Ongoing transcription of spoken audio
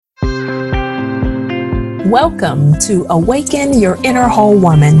Welcome to Awaken Your Inner Whole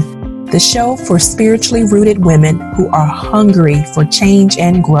Woman, the show for spiritually rooted women who are hungry for change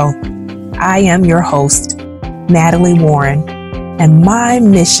and growth. I am your host, Natalie Warren, and my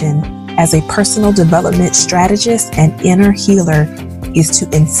mission as a personal development strategist and inner healer is to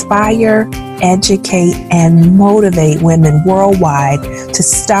inspire, educate, and motivate women worldwide to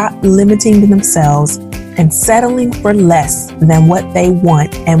stop limiting themselves and settling for less than what they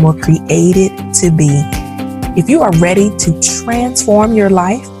want and were created to be. If you are ready to transform your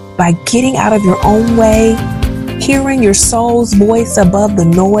life by getting out of your own way, hearing your soul's voice above the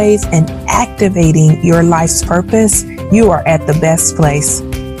noise, and activating your life's purpose, you are at the best place.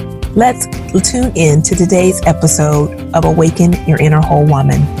 Let's tune in to today's episode of Awaken Your Inner Whole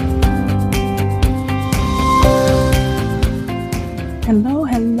Woman.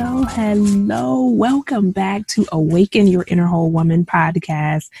 Hello. Welcome back to Awaken Your Inner Whole Woman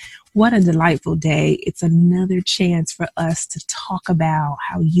podcast. What a delightful day. It's another chance for us to talk about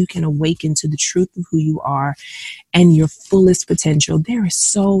how you can awaken to the truth of who you are and your fullest potential. There is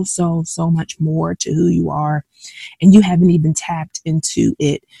so much more to who you are, and you haven't even tapped into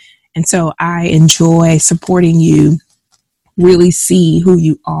it. And so I enjoy supporting you really see who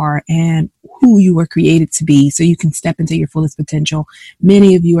you are and who you were created to be so you can step into your fullest potential.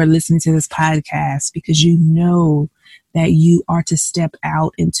 Many of you are listening to this podcast because you know that you are to step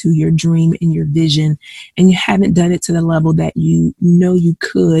out into your dream and your vision, and you haven't done it to the level that you know you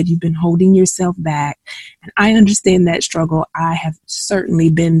could. You've been holding yourself back, and I understand that struggle. I have certainly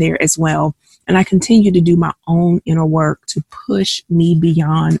been there as well, and I continue to do my own inner work to push me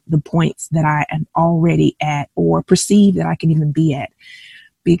beyond the points that I am already at or perceive that I can even be at,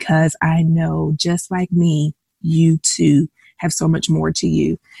 because I know, just like me, you too have so much more to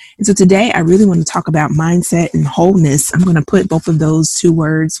you. And so today I really want to talk about mindset and wholeness. I'm going to put both of those two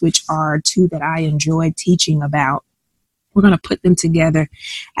words, which are two that I enjoy teaching about. We're going to put them together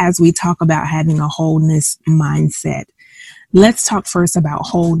as we talk about having a wholeness mindset. Let's talk first about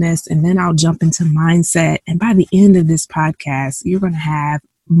wholeness, and then I'll jump into mindset. And by the end of this podcast, you're going to have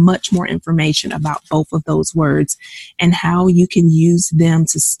much more information about both of those words and how you can use them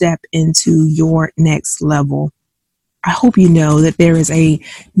to step into your next level. I hope you know that there is a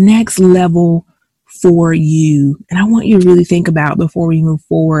next level for you. And I want you to really think about, before we move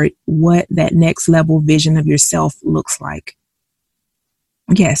forward, what that next level vision of yourself looks like.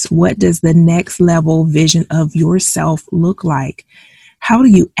 Yes, what does the next level vision of yourself look like? How do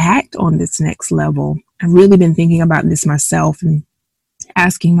you act on this next level? I've really been thinking about this myself and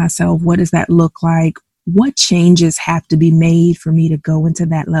asking myself, what does that look like? What changes have to be made for me to go into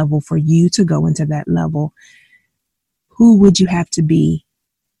that level, for you to go into that level? Who would you have to be?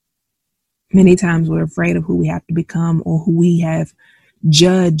 Many times we're afraid of who we have to become, or who we have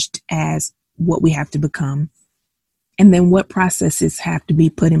judged as what we have to become. And then what processes have to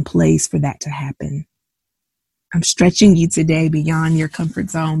be put in place for that to happen. I'm stretching you today beyond your comfort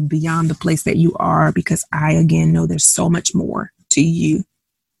zone, beyond the place that you are, because I, again, know there's so much more to you.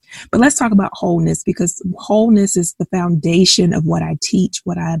 But let's talk about wholeness, because wholeness is the foundation of what I teach,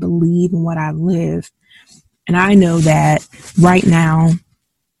 what I believe, and what I live. And I know that right now,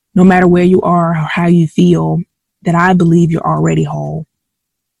 no matter where you are or how you feel, that I believe you're already whole.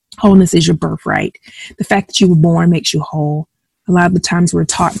 Wholeness is your birthright. The fact that you were born makes you whole. A lot of the times we're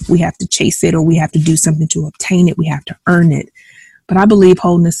taught we have to chase it, or we have to do something to obtain it. We have to earn it. But I believe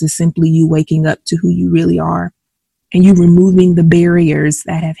wholeness is simply you waking up to who you really are, and you removing the barriers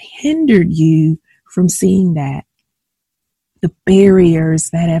that have hindered you from seeing that. The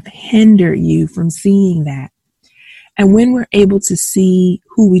barriers that have hindered you from seeing that. And when we're able to see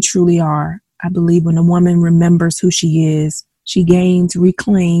who we truly are, I believe when a woman remembers who she is, she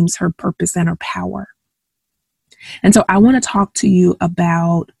reclaims her purpose and her power. And so I want to talk to you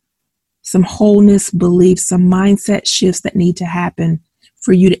about some wholeness beliefs, some mindset shifts that need to happen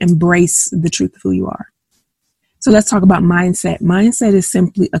for you to embrace the truth of who you are. So let's talk about mindset. Mindset is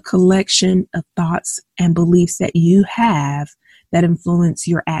simply a collection of thoughts and beliefs that you have that influence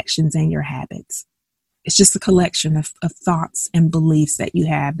your actions and your habits. It's just a collection of thoughts and beliefs that you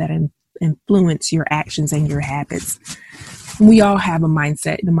have that influence your actions and your habits. We all have a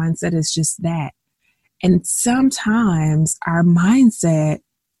mindset. The mindset is just that. And sometimes our mindset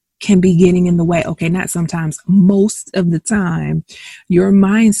can be getting in the way. Okay, not sometimes, most of the time, your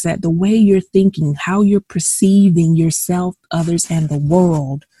mindset, the way you're thinking, how you're perceiving yourself, others, and the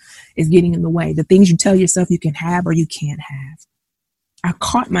world is getting in the way. The things you tell yourself you can have or you can't have. I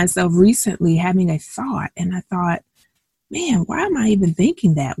caught myself recently having a thought, and I thought, man, why am I even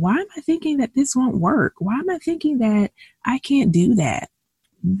thinking that? Why am I thinking that this won't work? Why am I thinking that I can't do that?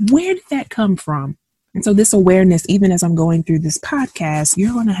 Where did that come from? And so this awareness, even as I'm going through this podcast,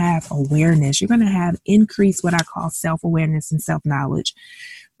 you're going to have awareness. You're going to have increased what I call self-awareness and self-knowledge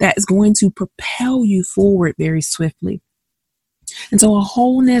that is going to propel you forward very swiftly. And so a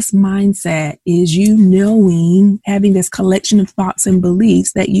wholeness mindset is you knowing, having this collection of thoughts and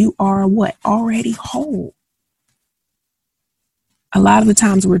beliefs that you are what? Already whole. A lot of the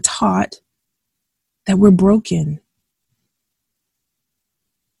times we're taught that we're broken,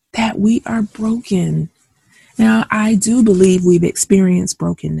 that we are broken. Now, I do believe we've experienced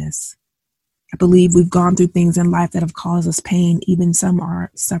brokenness. I believe we've gone through things in life that have caused us pain, even some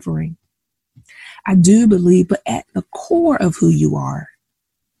are suffering. I do believe, but at the core of who you are,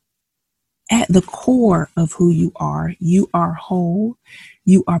 you are whole,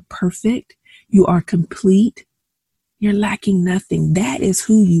 you are perfect, you are complete, you're lacking nothing. That is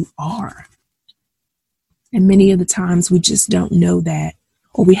who you are. And many of the times we just don't know that,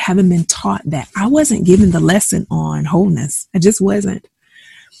 or we haven't been taught that. I wasn't given the lesson on wholeness. I just wasn't.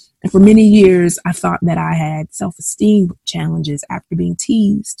 And for many years, I thought that I had self-esteem challenges after being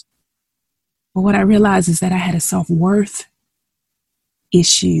teased. But what I realized is that I had a self-worth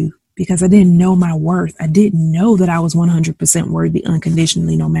issue because I didn't know my worth. I didn't know that I was 100% worthy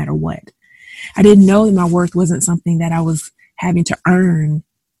unconditionally, no matter what. I didn't know that my worth wasn't something that I was having to earn,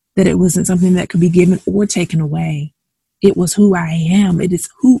 that it wasn't something that could be given or taken away. It was who I am. It is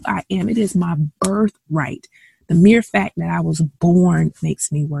who I am. It is my birthright. The mere fact that I was born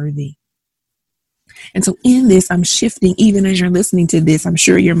makes me worthy. And so in this, I'm shifting, even as you're listening to this, I'm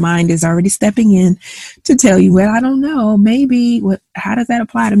sure your mind is already stepping in to tell you, well, I don't know, maybe, how does that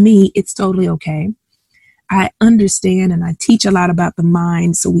apply to me? It's totally okay. I understand and I teach a lot about the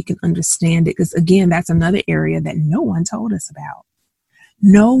mind so we can understand it. Because again, that's another area that no one told us about.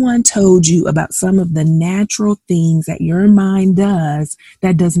 No one told you about some of the natural things that your mind does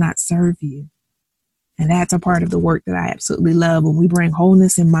that does not serve you. And that's a part of the work that I absolutely love. When we bring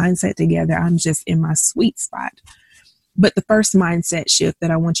wholeness and mindset together, I'm just in my sweet spot. But the first mindset shift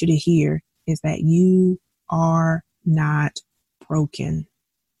that I want you to hear is that you are not broken.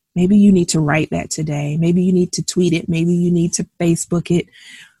 Maybe you need to write that today. Maybe you need to tweet it. Maybe you need to Facebook it.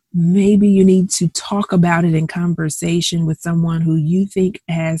 Maybe you need to talk about it in conversation with someone who you think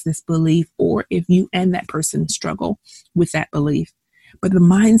has this belief, or if you and that person struggle with that belief. But the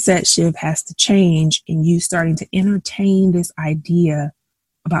mindset shift has to change in you starting to entertain this idea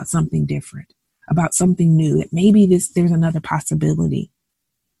about something different, about something new, that maybe there's another possibility.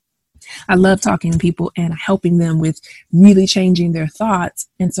 I love talking to people and helping them with really changing their thoughts.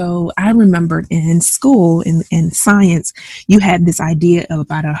 And so I remembered in school, in science, you had this idea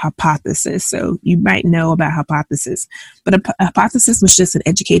about a hypothesis. So you might know about hypothesis, but a hypothesis was just an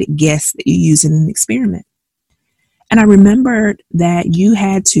educated guess that you use in an experiment. And I remembered that you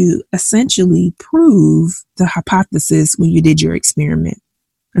had to essentially prove the hypothesis when you did your experiment.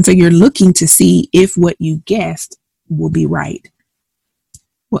 And so you're looking to see if what you guessed will be right.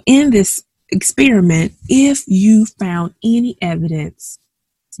 Well, in this experiment, if you found any evidence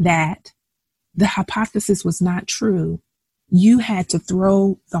that the hypothesis was not true, you had to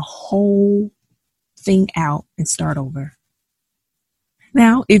throw the whole thing out and start over.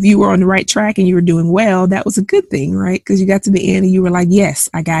 Now, if you were on the right track and you were doing well, that was a good thing, right? Because you got to the end and you were like, yes,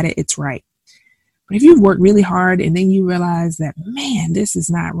 I got it. It's right. But if you've worked really hard and then you realize that, man, this is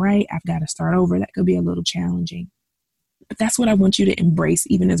not right, I've got to start over, that could be a little challenging. But that's what I want you to embrace,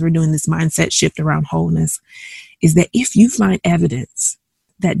 even as we're doing this mindset shift around wholeness, is that if you find evidence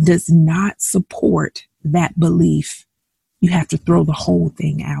that does not support that belief, you have to throw the whole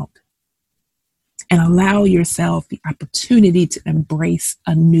thing out and allow yourself the opportunity to embrace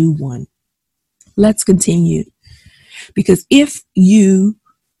a new one. Let's continue. Because if you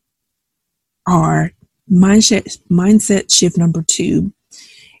are mindset shift number 2,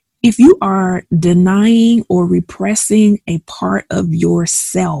 if you are denying or repressing a part of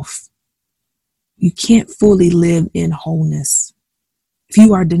yourself, you can't fully live in wholeness. If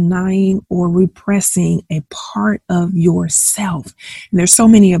you are denying or repressing a part of yourself, and there's so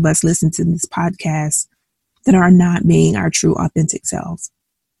many of us listening to this podcast that are not being our true, authentic selves.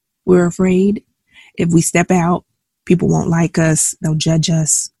 We're afraid if we step out, people won't like us, they'll judge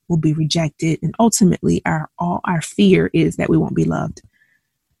us, we'll be rejected, and ultimately our fear is that we won't be loved.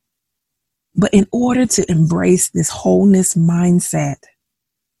 But in order to embrace this wholeness mindset,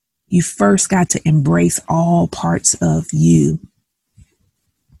 you first got to embrace all parts of you.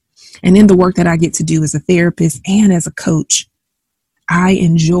 And in the work that I get to do as a therapist and as a coach, I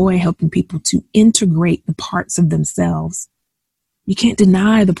enjoy helping people to integrate the parts of themselves. You can't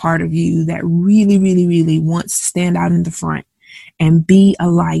deny the part of you that really, really, really wants to stand out in the front and be a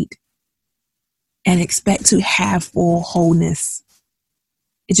light. and expect to have full wholeness.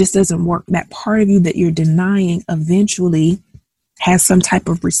 It just doesn't work. That part of you that you're denying eventually has some type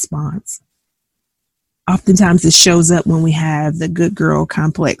of response. Oftentimes it shows up when we have the good girl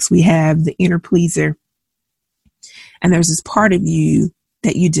complex. We have the inner pleaser. And there's this part of you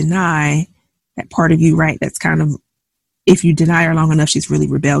that you deny, that part of you, right? That's kind of, if you deny her long enough, she's really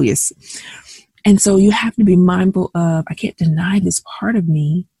rebellious. And so you have to be mindful of, I can't deny this part of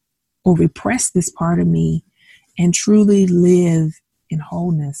me or repress this part of me and truly live in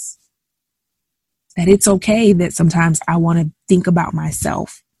wholeness. That it's okay that sometimes I want to think about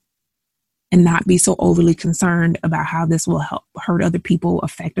myself and not be so overly concerned about how this will hurt other people,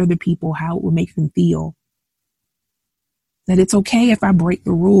 affect other people, how it will make them feel. That it's okay if I break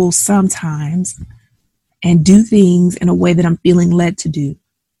the rules sometimes and do things in a way that I'm feeling led to do.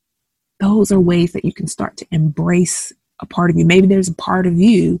 Those are ways that you can start to embrace a part of you. Maybe there's a part of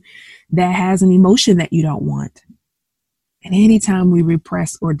you that has an emotion that you don't want. And anytime we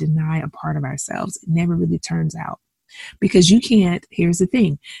repress or deny a part of ourselves, it never really turns out. Because you can't, here's the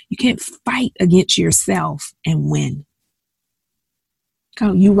thing, you can't fight against yourself and win.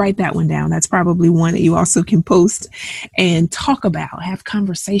 You write that one down. That's probably one that you also can post and talk about, have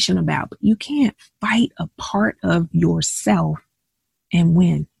conversation about. But you can't fight a part of yourself and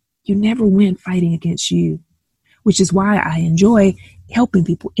win. You never win fighting against you, which is why I enjoy helping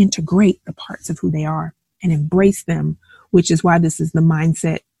people integrate the parts of who they are and embrace them, which is why this is the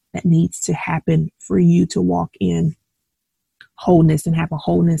mindset that needs to happen for you to walk in wholeness and have a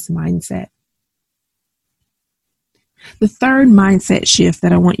wholeness mindset. The third mindset shift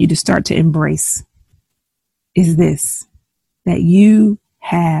that I want you to start to embrace is this, that you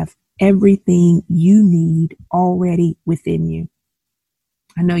have everything you need already within you.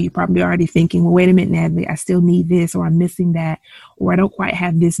 I know you're probably already thinking, well, wait a minute, Natalie, I still need this, or I'm missing that, or I don't quite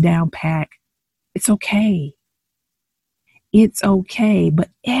have this down pat. It's okay. It's okay. But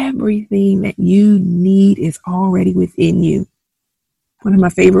everything that you need is already within you. One of my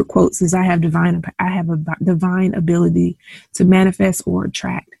favorite quotes is, I have a divine ability to manifest or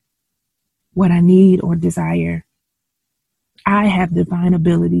attract what I need or desire. I have divine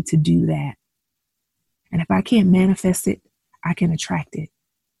ability to do that. And if I can't manifest it, I can attract it.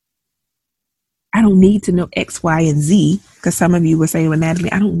 I don't need to know X, Y, and Z, because some of you will say, well,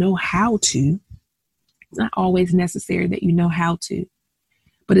 Natalie, I don't know how to. It's not always necessary that you know how to,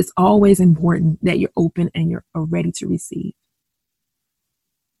 but it's always important that you're open and you're ready to receive.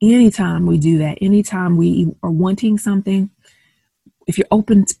 Anytime we do that, anytime we are wanting something, if you're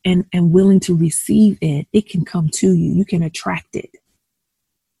open and willing to receive it, it can come to you. You can attract it.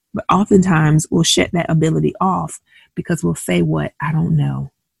 But oftentimes we'll shut that ability off because we'll say, what? I don't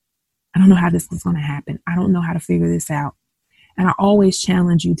know. I don't know how this is going to happen. I don't know how to figure this out. And I always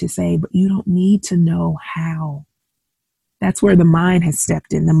challenge you to say, but you don't need to know how. That's where the mind has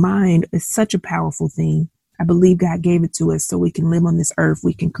stepped in. The mind is such a powerful thing. I believe God gave it to us so we can live on this earth.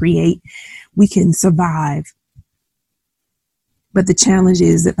 We can create, we can survive. But the challenge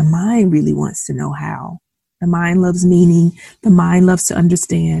is that the mind really wants to know how. The mind loves meaning. The mind loves to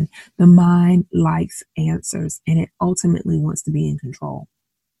understand. The mind likes answers, and it ultimately wants to be in control.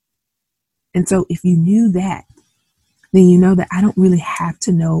 And so if you knew that, then you know that I don't really have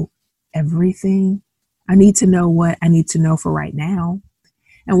to know everything. I need to know what I need to know for right now.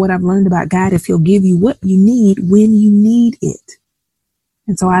 And what I've learned about God is He'll give you what you need when you need it.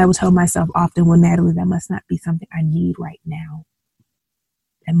 And so I will tell myself often, well, Natalie, that must not be something I need right now.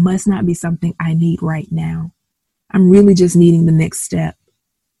 That must not be something I need right now. I'm really just needing the next step.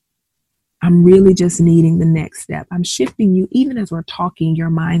 I'm really just needing the next step. I'm shifting you. Even as we're talking,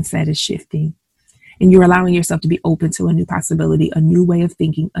 your mindset is shifting. And you're allowing yourself to be open to a new possibility, a new way of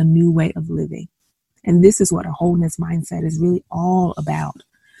thinking, a new way of living. And this is what a wholeness mindset is really all about.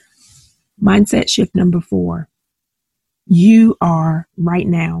 Mindset shift number 4. You are right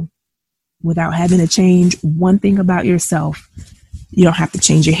now, without having to change one thing about yourself. You don't have to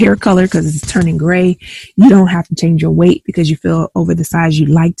change your hair color because it's turning gray. You don't have to change your weight because you feel over the size you'd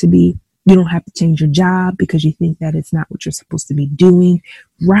like to be. You don't have to change your job because you think that it's not what you're supposed to be doing.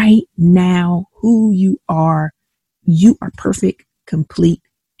 Right now, who you are perfect, complete,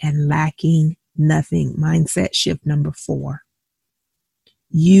 and lacking nothing. Mindset shift number 4.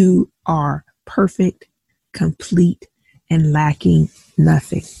 You are perfect, complete, and lacking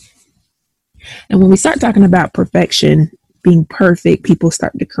nothing. And when we start talking about perfection, being perfect, people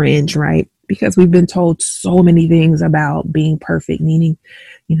start to cringe, right? Because we've been told so many things about being perfect, meaning,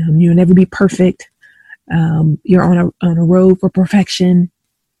 you'll never be perfect. You're on a road for perfection.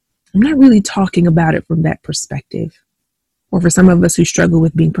 I'm not really talking about it from that perspective. Or for some of us who struggle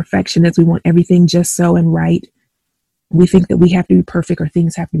with being perfectionists, we want everything just so and right. We think that we have to be perfect or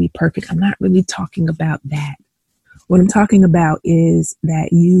things have to be perfect. I'm not really talking about that. What I'm talking about is that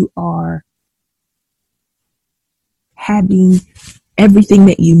you are having everything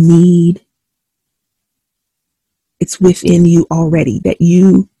that you need. It's within you already, that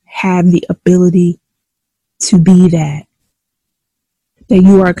you have the ability to be that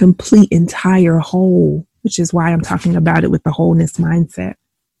you are a complete, entire whole, which is why I'm talking about it with the wholeness mindset.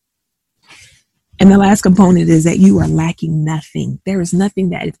 And the last component is that you are lacking nothing. There is nothing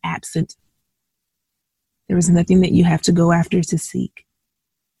that is absent. There is nothing that you have to go after to seek.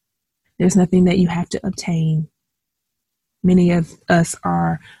 There's nothing that you have to obtain. Many of us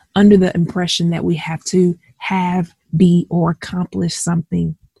are under the impression that we have to have, be, or accomplish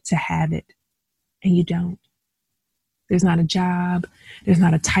something to have it. And you don't. There's not a job. There's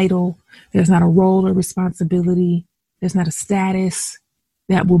not a title. There's not a role or responsibility. There's not a status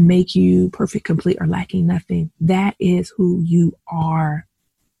that will make you perfect, complete, or lacking nothing. That is who you are.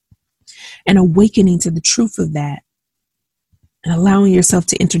 And awakening to the truth of that and allowing yourself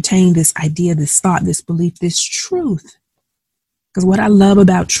to entertain this idea, this thought, this belief, this truth. Because what I love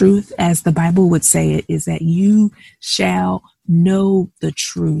about truth, as the Bible would say it, is that you shall know the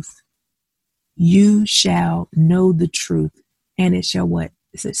truth. You shall know the truth, and it shall what?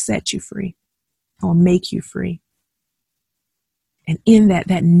 It says set you free or make you free. And in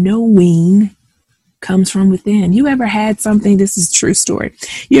that knowing comes from within. You ever had something, this is a true story.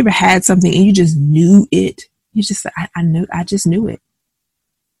 You ever had something and you just knew it? You just said, I just knew it.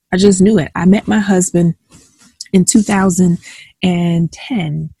 I just knew it. I met my husband in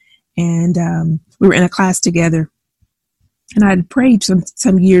 2010 and we were in a class together. And I had prayed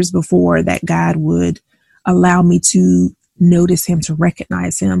some years before that God would allow me to notice him, to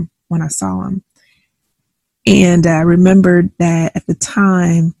recognize him when I saw him. And I remembered that at the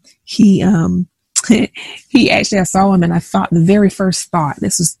time he actually, I saw him and I thought the very first thought,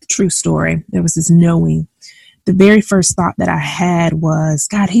 this was the true story. There was this knowing. The very first thought that I had was,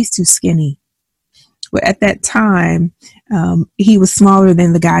 God, he's too skinny. But at that time, he was smaller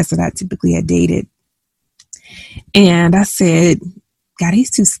than the guys that I typically had dated. And I said, God,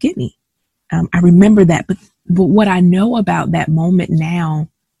 he's too skinny. I remember that. But what I know about that moment now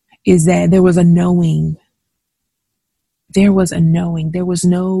is that there was a knowing. There was a knowing. There was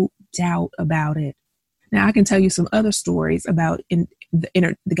no doubt about it. Now, I can tell you some other stories about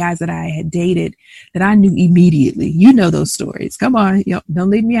the guys that I had dated that I knew immediately. You know those stories. Come on. Don't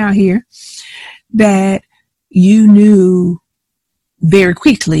leave me out here. That you knew very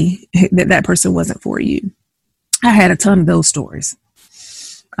quickly that that person wasn't for you. I had a ton of those stories.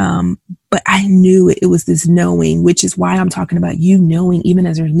 But I knew it was this knowing, which is why I'm talking about you knowing, even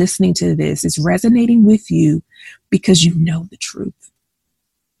as you're listening to this, it's resonating with you because you know the truth.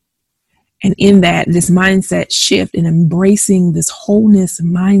 And in that, this mindset shift and embracing this wholeness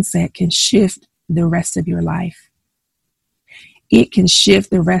mindset can shift the rest of your life. It can shift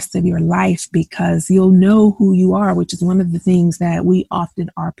the rest of your life because you'll know who you are, which is one of the things that we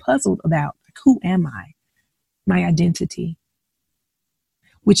often are puzzled about. Like, who am I? My identity,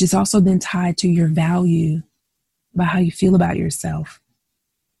 which is also then tied to your value, about how you feel about yourself.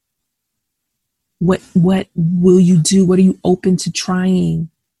 What will you do? What are you open to trying?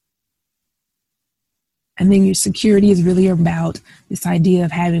 And then your security is really about this idea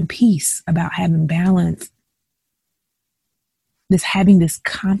of having peace, about having balance, having this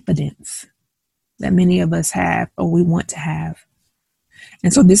confidence that many of us have or we want to have.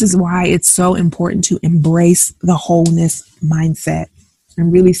 And so this is why it's so important to embrace the wholeness mindset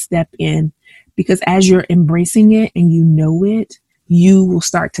and really step in, because as you're embracing it and you know it, you will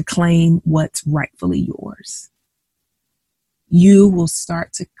start to claim what's rightfully yours. You will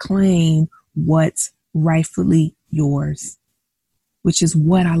start to claim what's rightfully yours, which is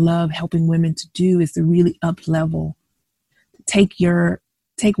what I love helping women to do, is to really up level, take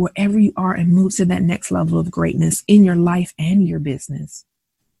wherever you are and move to that next level of greatness in your life and your business.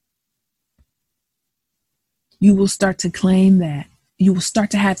 You will start to claim that. You will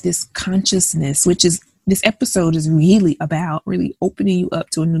start to have this consciousness, which is, this episode is really about really opening you up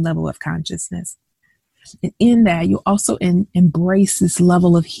to a new level of consciousness. And in that, you'll also embrace this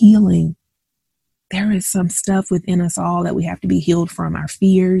level of healing. There is some stuff within us all that we have to be healed from, our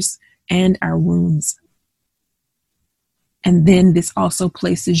fears and our wounds. And then this also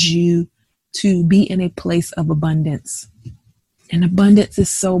places you to be in a place of abundance. And abundance is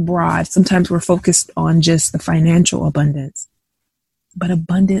so broad. Sometimes we're focused on just the financial abundance, but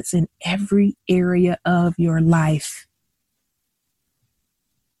abundance in every area of your life.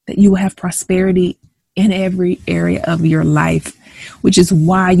 That you will have prosperity in every area of your life, which is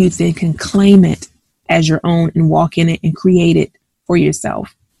why you then can claim it as your own and walk in it and create it for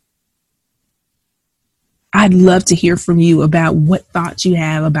yourself. I'd love to hear from you about what thoughts you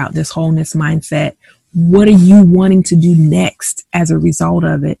have about this wholeness mindset. What are you wanting to do next as a result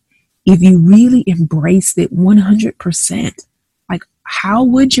of it? If you really embraced it 100%, like, how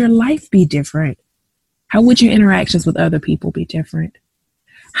would your life be different? How would your interactions with other people be different?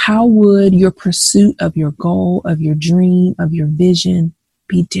 How would your pursuit of your goal, of your dream, of your vision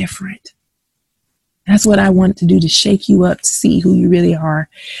be different? That's what I wanted to do, to shake you up, to see who you really are,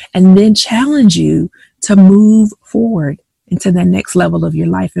 and then challenge you to move forward into the next level of your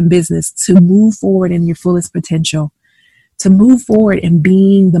life and business, to move forward in your fullest potential, to move forward in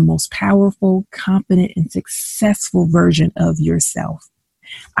being the most powerful, confident, and successful version of yourself.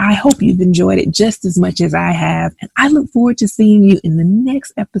 I hope you've enjoyed it just as much as I have, and I look forward to seeing you in the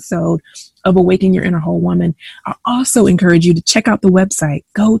next episode of Awaken Your Inner Whole Woman. I also encourage you to check out the website.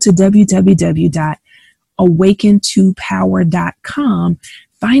 Go to www.awakentopower.com.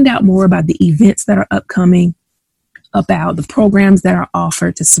 Find out more about the events that are upcoming, about the programs that are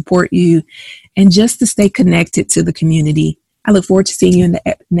offered to support you, and just to stay connected to the community. I look forward to seeing you in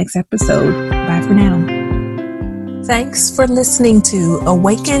the next episode. Bye for now. Thanks for listening to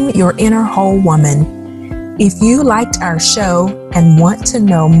Awaken Your Inner Whole Woman. If you liked our show and want to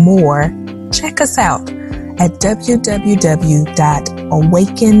know more, check us out at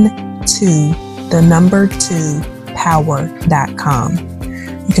www.awakentopower.com.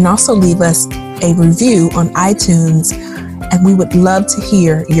 You can also leave us a review on iTunes, and we would love to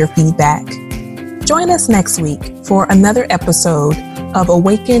hear your feedback. Join us next week for another episode of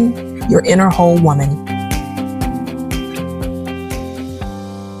Awaken Your Inner Whole Woman.